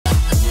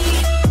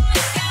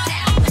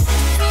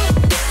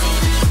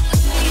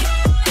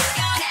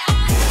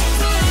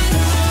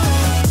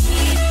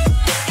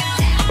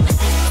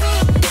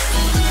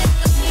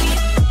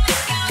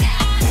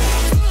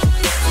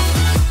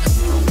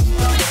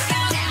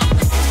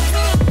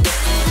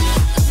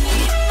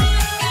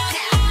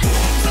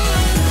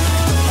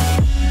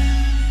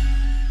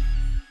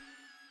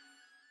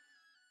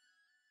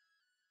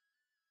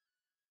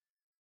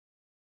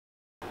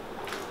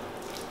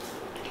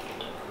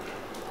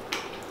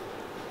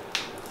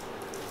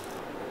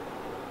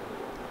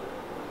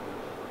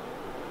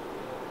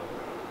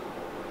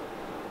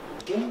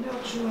減量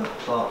中やっ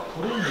ぱ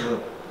トレーニン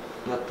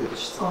グやってると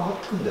質感上がっ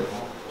てくんだよ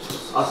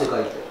な。汗か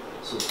いて。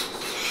そうそうそ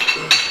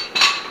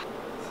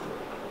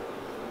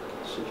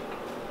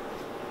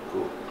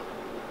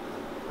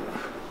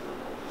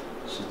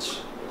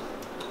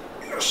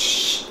う。よ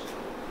し。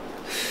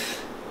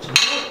じゃあもう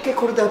一回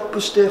これでアッ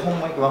プして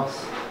本番いきま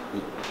す。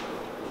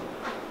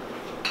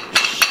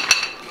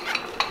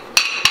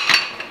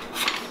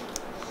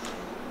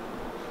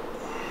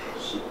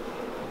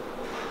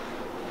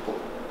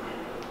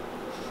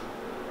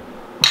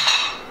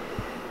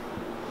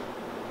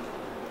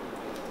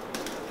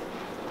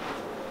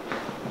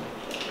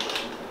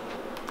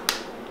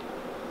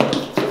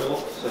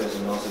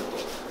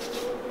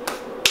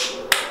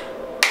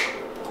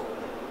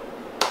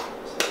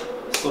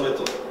スト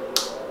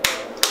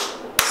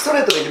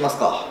レートでいきます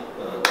か。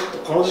ちょっと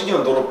この時期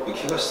のドロップ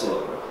怪我しそうだ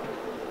か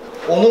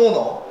ら。おのお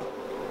の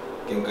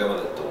限界ま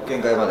でやった方がいい。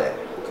限界ま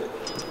で。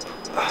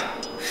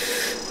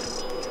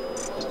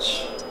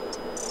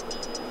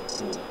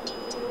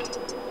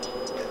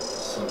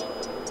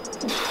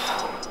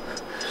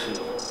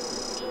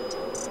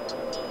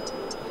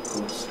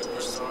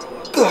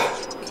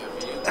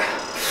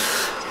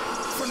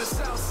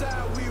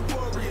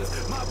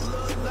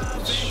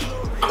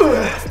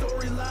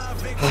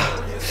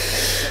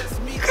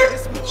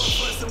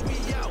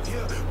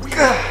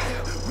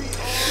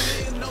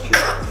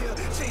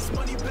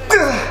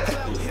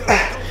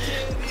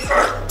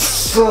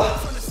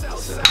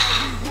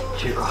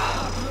9か。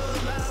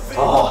あ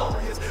あ、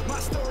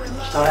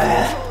来た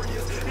ね。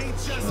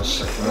来まし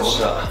た来まし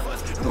た。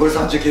残り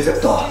39セ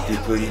ット。リ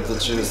プイント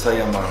中サイ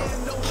ヤマン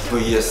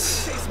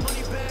VS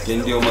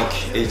減量末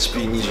期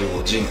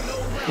HP25 ジン。い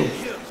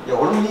や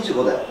俺も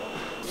25だよ。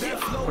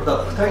これ多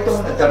分2人と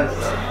もね誰だっ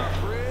たら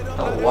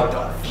多分終わるか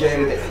ら気合い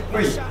入れて。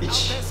はい、1、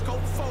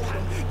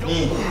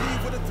2、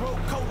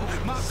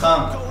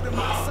3、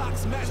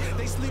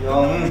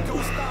4、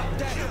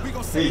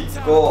5、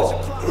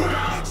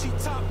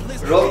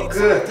6、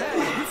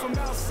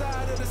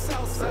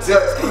強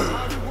い。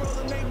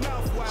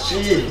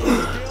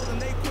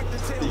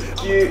4、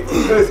9、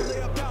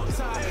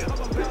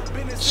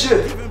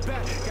10。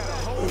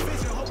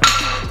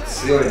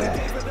強い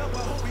ね。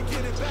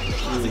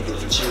筋肉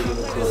1ミリ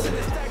も食わせね。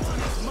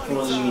こ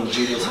の時期に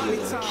重量下げ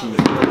たら筋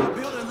肉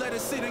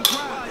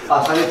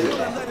あ、下げてるね。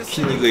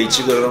筋肉が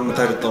1グラム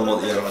足ると思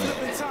うやらない。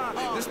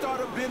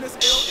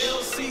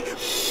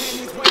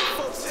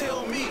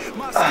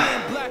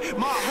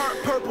My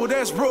heart purple,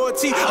 that's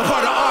royalty, a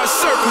part of our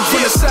circle.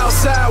 From the south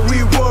side,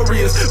 we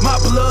warriors. My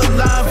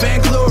bloodline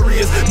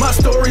vainglorious, my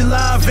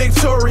storyline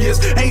victorious.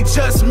 Ain't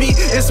just me,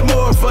 it's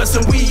more of us,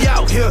 and we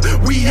out here,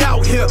 we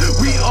out here.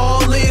 We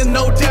all in,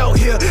 no doubt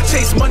here.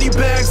 Chase money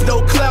bags,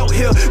 no clout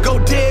here. Go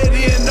dead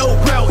in, no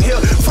route here.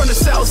 From the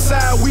south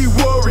side, we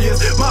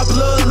warriors. My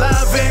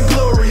bloodline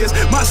vainglorious,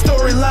 my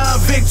storyline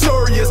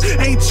victorious.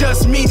 Ain't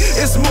just me,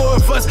 it's more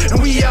of us,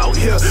 and we out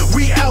here,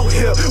 we out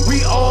here.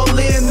 We all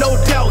in, no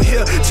doubt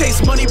here.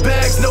 Chase money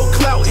bags, no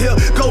clout here.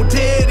 Go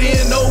dead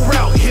in, no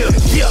route here.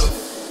 Yeah.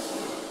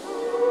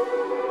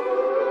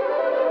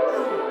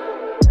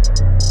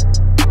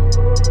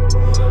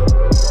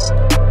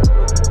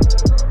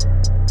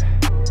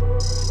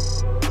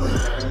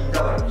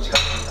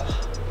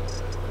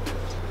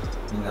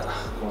みんな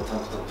このタン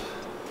クトップ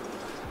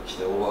着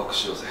てオーバーワーク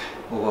しようぜ。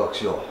オーバーワーク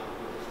しよう。オー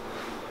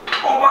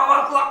バーワ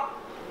ークは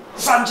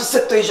30セ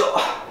ット以上。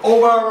オ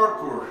ーバーワー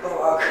ク。オーバー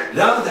ワーク。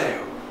ラブだよ。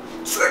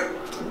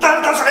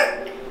誰だそれ。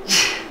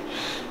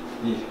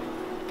2、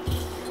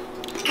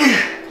3、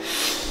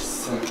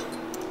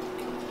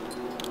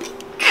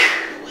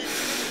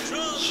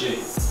4。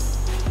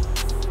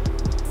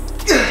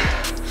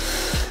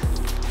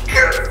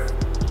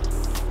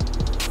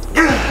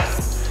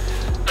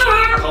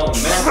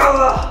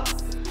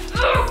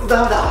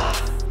ダメだ。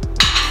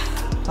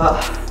あ、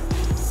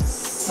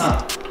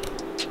3、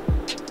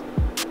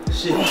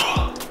4、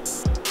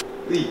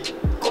うい、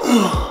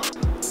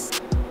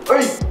お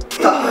い、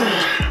た、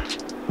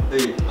う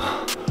い、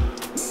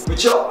う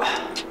ちを、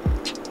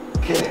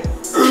け、う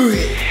い、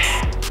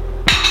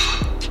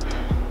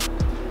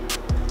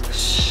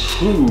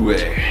うえ。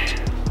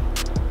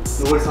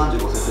残り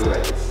35セットぐらい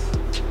です。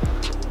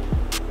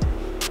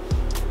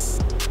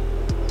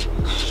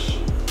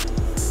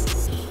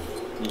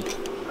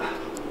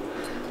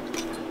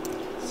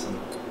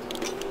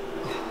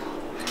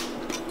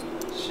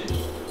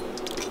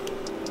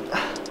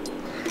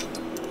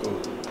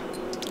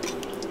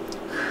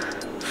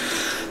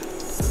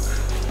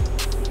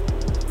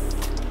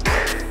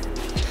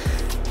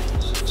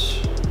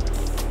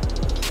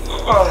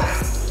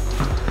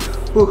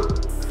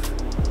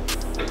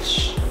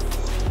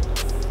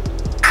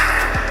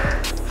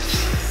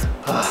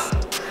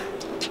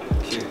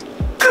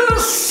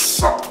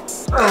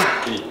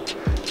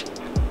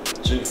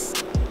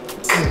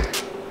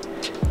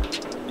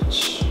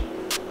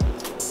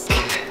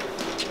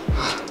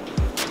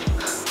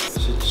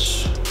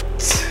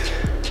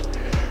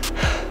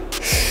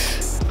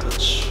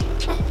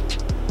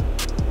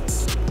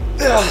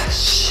よ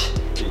し。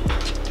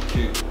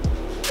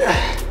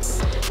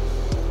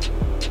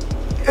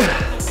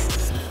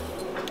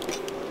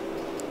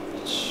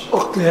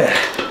7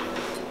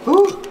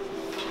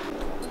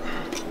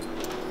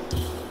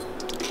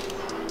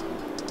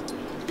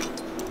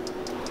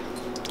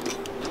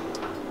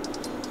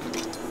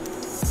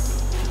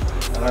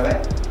回目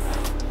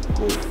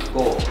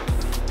5、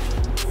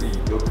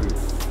よく、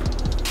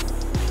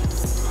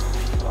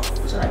あ、こ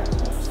こじゃない、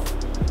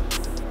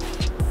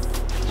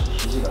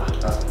肘が、あ、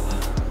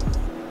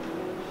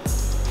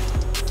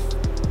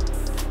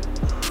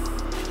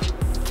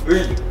うい、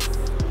う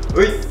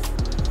い、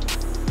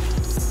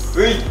う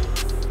い、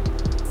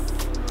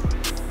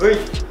うい。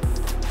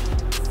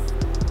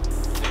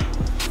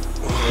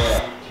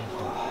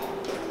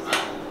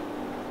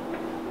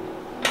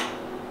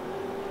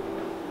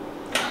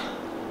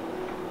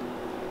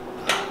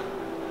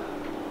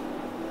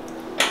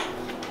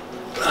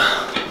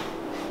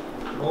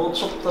もう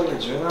ちょっとだけ 17.5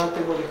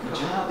 でいくか。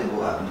17.5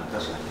が、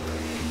確かに。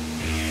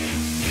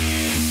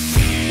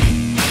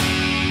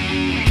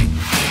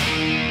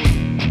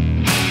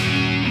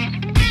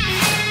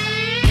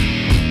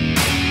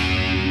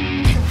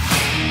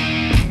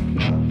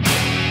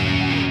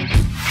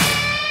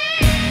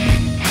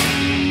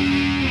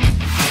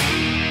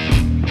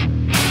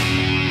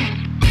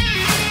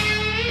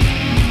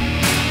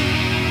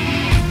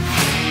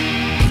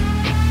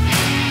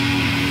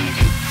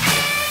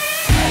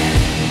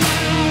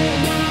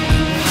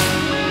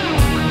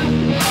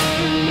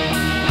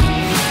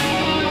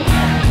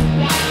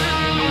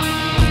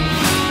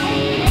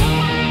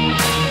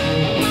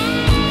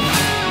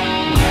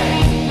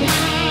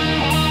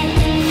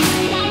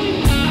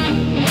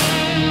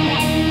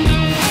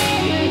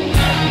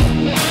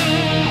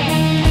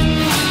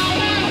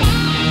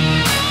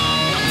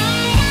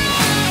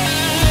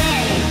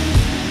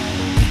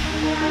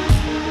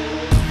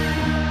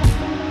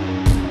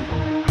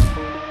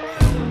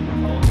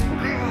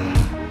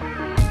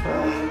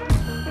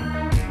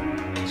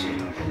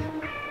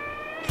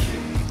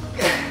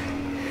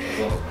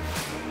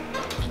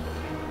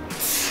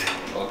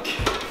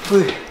いや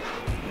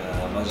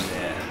ーマジ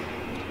ね、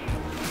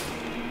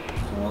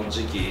この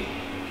時期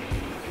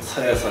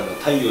さやさんが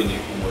太陽に思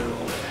えるわ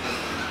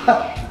俺。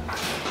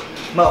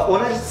まあ同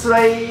じ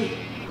辛い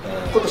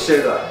ことして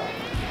るからね。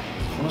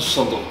この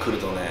人のとこ来る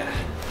とね、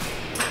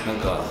なん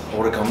か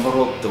俺頑張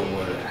ろうって思え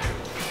る。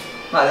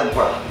まあでもほ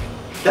ら、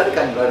誰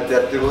かに言われてや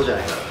ってることじゃ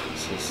ないから。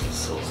そう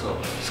そうそう、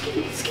好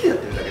きでやっ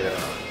てるだけだか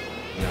ら。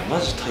いやマ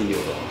ジ太陽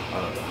だわ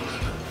あ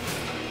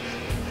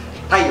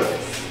な太陽で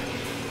す。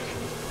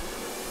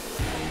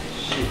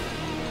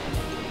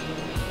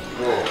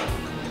5、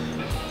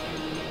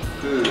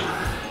6、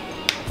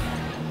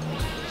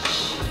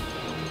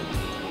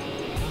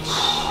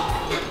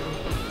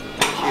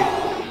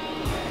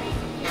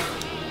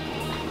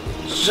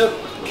10、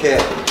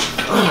9、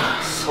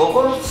そ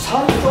この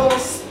3頭の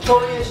スト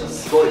リエーション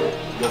すごいね。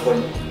横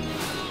に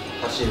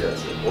走るやつ。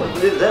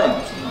俺腕出ないも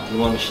んそんな。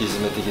馬のひず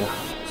め的な。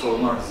そう、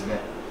馬のひずめ。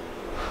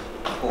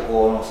こ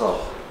このさ、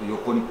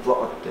横にブワ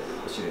ーって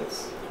走るや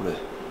つ。これ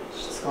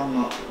質感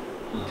が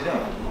出ない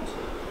もんな。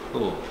ど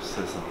う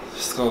さやさん、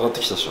質感上がって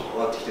きたでしょ。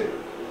上がってきてる。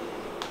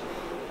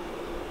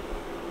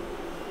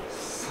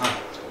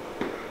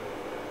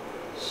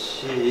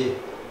3、4、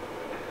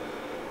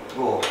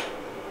5、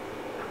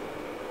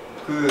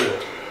6、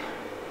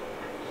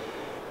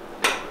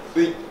う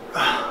い、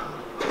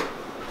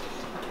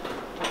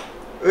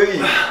うい、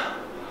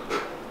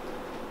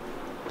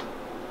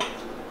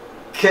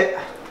け、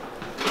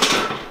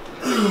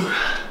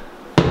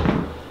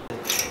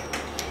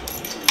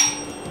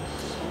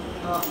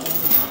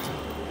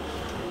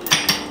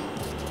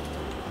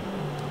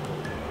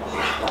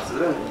夏ぐ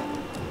らいだね。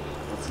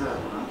夏ぐらいだ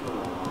な。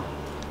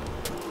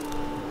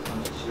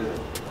30ぐらい。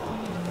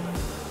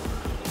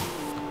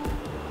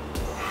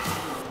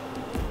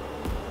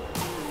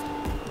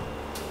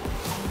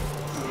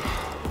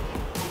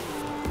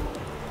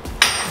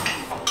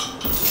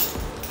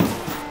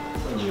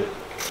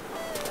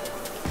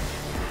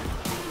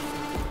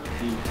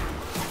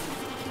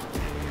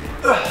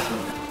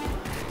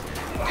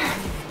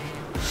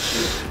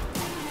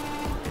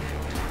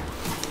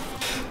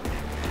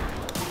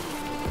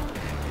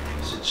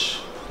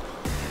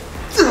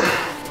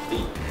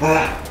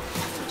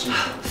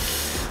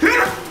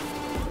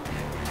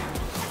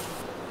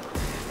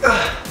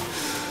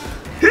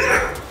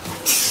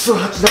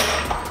8だ。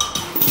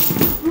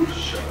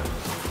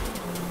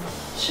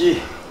4、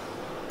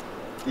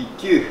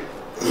9、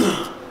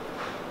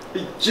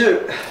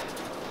10。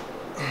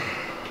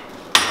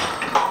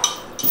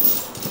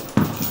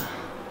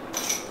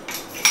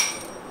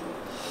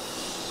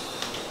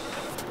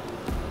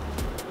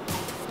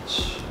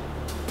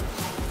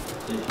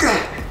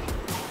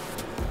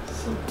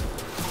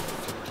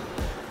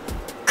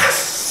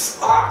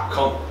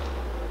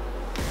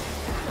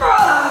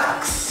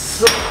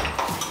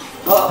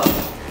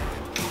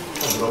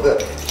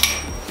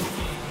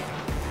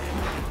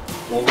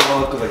オーバー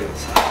ワークだけど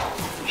さ、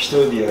一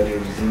人でやるよ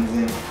り全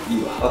然い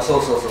いわ。あ、そ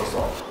うそうそうそ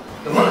う。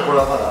でもまだこれ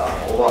はまだ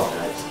オーバーじゃ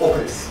ないです。奥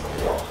です。ここ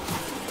は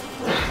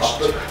アッ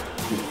プ、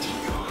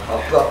ア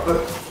ップアップ。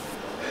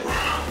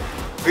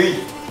グイ。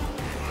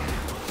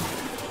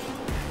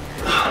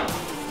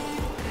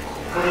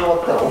これ終わ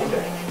ったらオフだ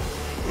よ。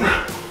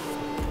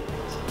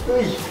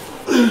うい。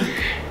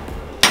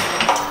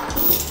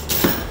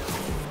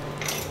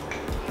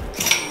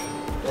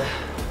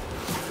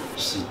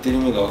ちょっと言ってる意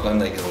味が分かん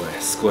ないけど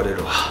ね、救われ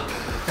るわ。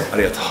あ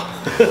りがとう。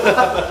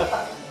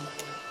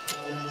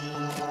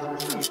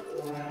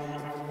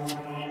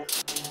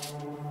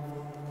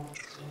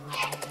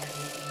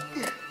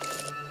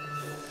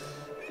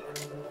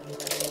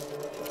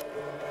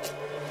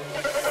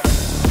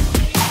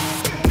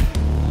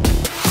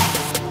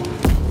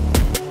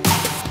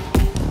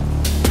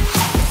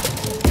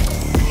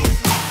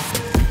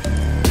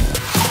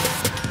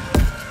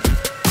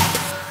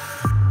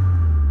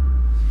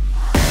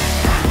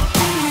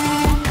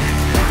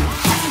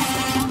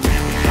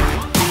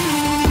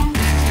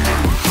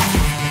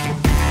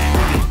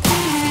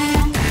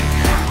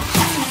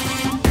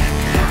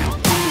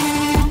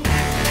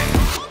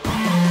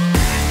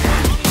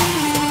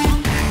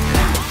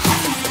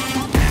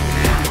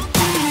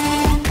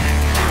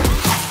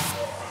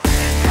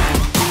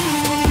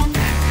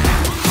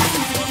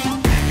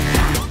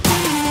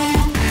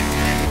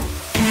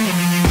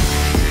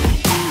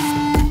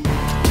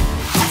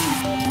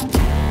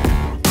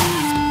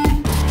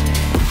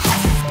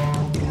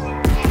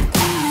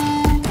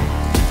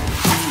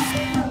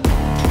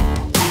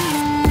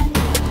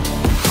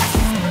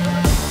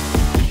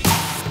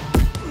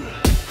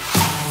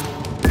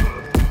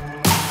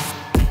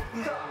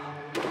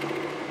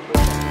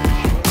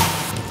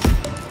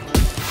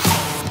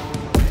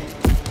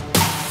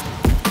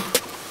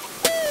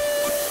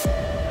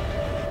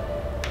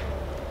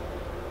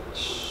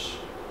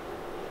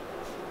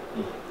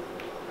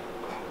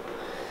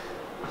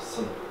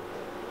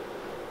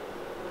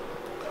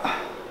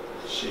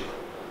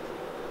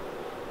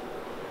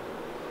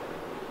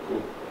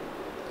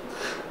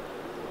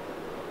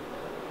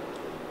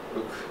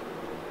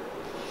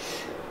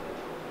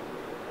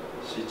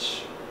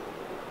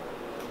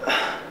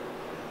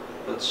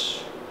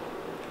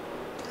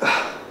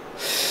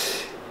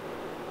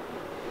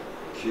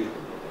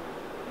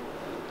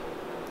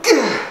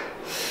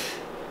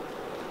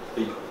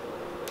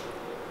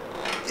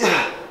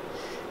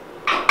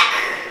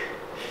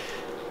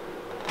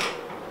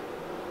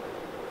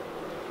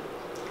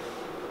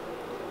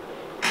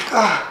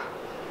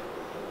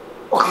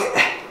オッケー。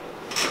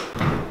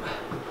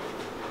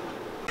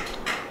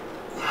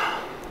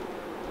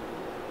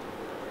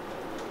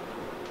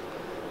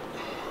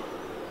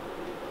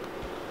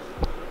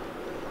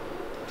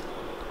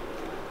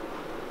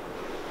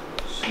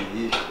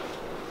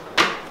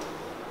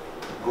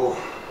5、6、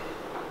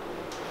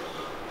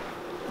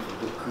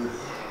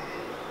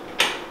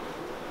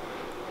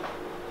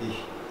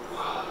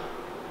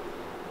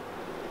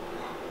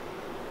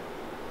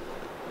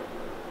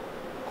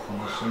この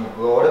種目が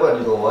終われば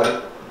2度終わ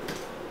る。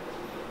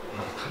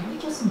まだ足りない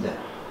気がするんだよ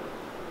な。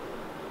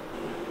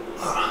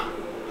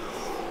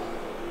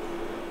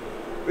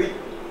うい。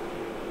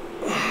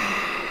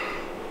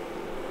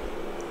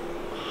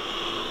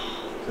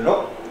せ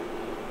の。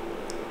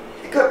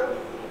いく。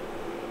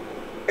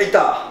いっ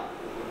た。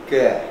オッケ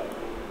ー。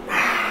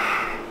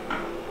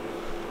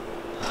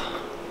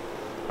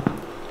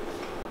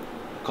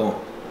カモン。い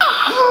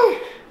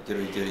け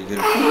るいけるいけ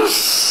る。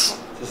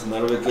な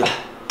るべく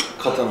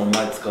肩の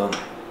前使わない。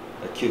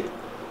9。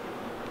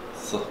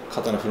そう、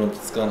肩のフロント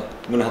使わない。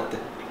胸張って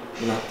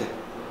胸張って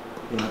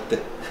胸張って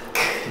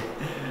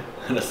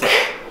ラスト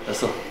ラ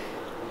スト。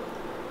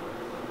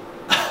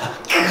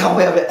も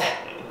うやべ。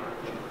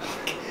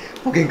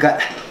もう限界。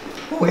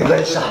もう限界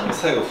でした。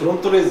最後フロ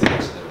ントレイズでした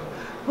よ。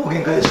もう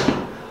限界でし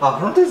た。あ、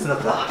フロントレイズにな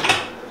った。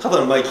肩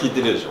の前効い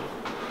てるでし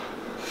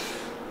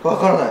ょ。わ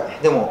からない。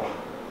でも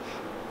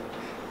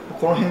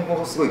この辺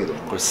もすごいけど、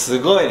これす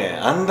ごいね。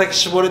あんだけ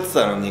絞れて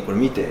たのに、これ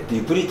見て、デ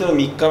ィプリートの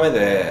3日目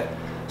で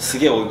す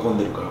げえ追い込ん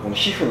でるから、この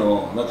皮膚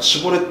のなんか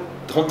絞れ、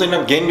本当にな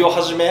んか減量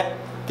始め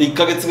で1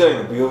ヶ月ぐらい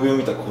のブヨブヨ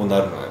見たらこうな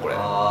るのね、これ。デ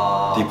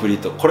ィプリ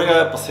ート、これが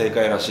やっぱ正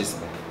解らしいです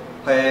ね。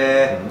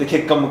へえ。で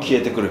血管も消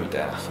えてくるみた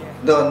いな。だか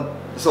ら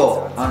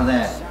そう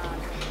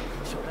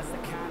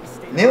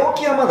寝起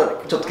きはまだ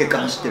ちょっと血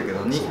管走ってるけ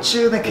ど、日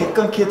中ね血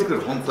管消えてく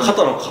る。本当に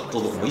肩の葛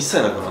藤とかも一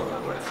切なくなるのよ、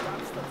これ。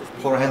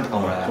この辺とか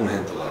もね、この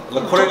辺とか。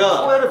これ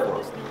が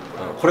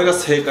これが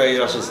正解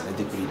らしいですね、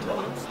ディプリートは。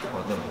でも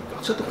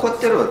ちょっとこうやっ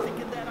てやれば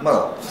ま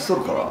だ太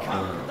るから、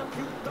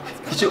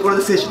一応これ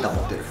で精神保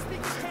ってる。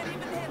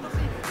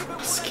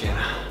すげえな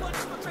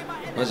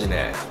マジ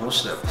ね。この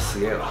人やっぱす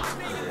げえわ。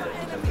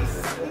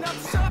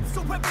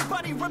So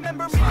everybody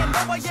remember me and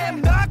know I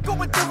am not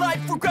going through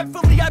life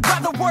regretfully. I'd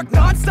rather work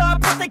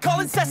non-stop, what they call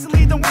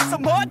incessantly, than work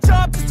some odd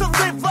job just to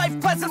live life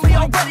pleasantly.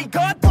 Already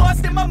got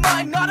lost in my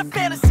mind, not a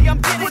fantasy,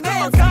 I'm getting with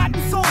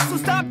ill-gotten souls, so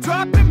stop,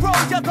 drop, and roll.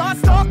 You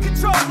lost all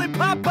control and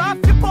pop off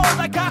your ball.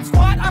 I got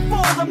squat, I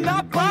fall, I'm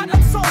not bought,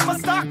 I'm sold. My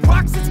stock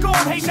rocks, it's gold.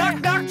 Hey,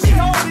 knock, knock, she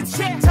holding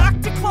shit, talk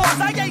to close.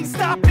 I ain't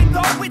stopping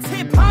though. it's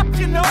hip-hop,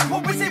 you know,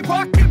 or is it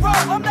rock and roll?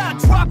 I'm not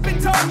dropping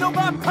down, no,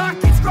 my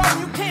pocket's grow.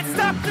 You can't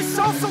stop the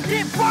show, so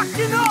get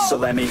rockin' on. So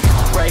let me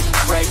break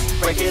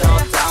it all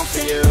down for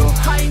you.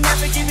 I ain't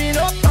never giving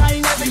up, I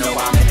ain't never giving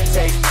up.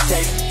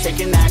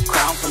 Taking that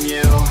crown from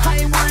you. I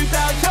ain't worried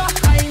about you,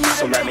 I ain't never.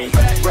 So let me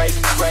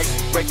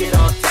break it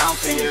all down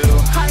for you.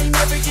 I ain't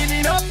never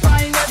giving up,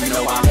 I ain't never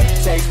giving up.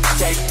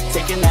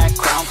 Taking that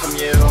crown from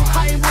you.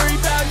 I ain't worried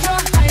about you,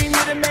 I ain't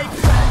here to make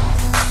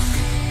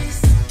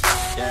friends.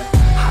 Yeah.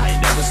 I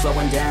ain't never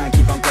slowing down,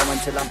 keep on going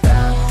till I'm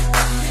found.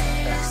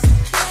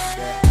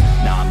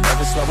 No, I'm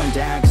never slowing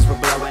down, cause we're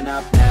blowing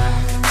up now.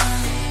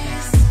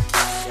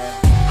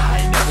 I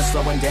ain't never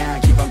slowing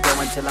down, keep on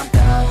going till I'm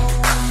down.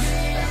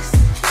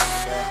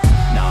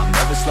 No, I'm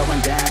never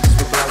slowing down, cause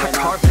we're blowing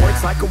up. Hard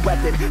words like a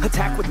weapon,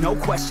 attack with no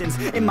questions.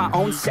 In my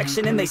own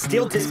section and they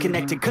still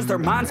disconnected, cause their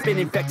mind's been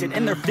infected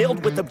and they're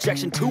filled with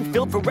objection. Too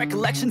filled for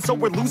recollection, so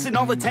we're losing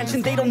all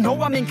attention. They don't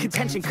know I'm in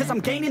contention, cause I'm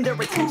gaining their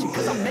attention,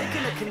 cause I'm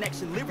making a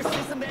connection.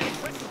 Lyricism and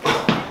expression.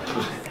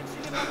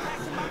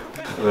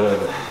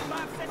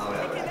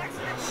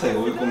 最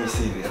後追い込み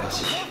すぎてら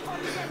しい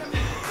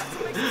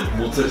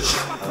もつれち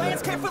ゃう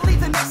Plans carefully,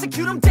 then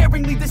execute them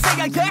daringly. They say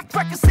I act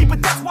recklessly,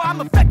 but that's why I'm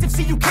effective.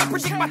 See, you can't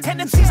predict my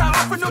tendencies. I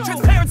offer no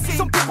transparency.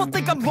 Some people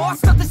think I'm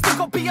lost, others think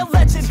I'll be a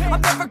legend.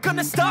 I'm never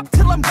gonna stop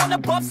till I'm one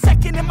above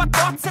second. And my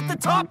thoughts at the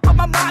top, but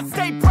my mind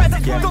stay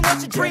present. Don't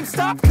let your dreams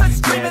stop,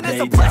 cause dreaming is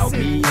a blessing.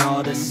 They tell me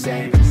all the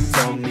same.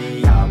 Told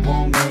me I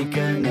won't make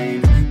a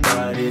name,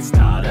 but it's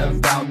not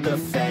about the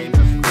fame.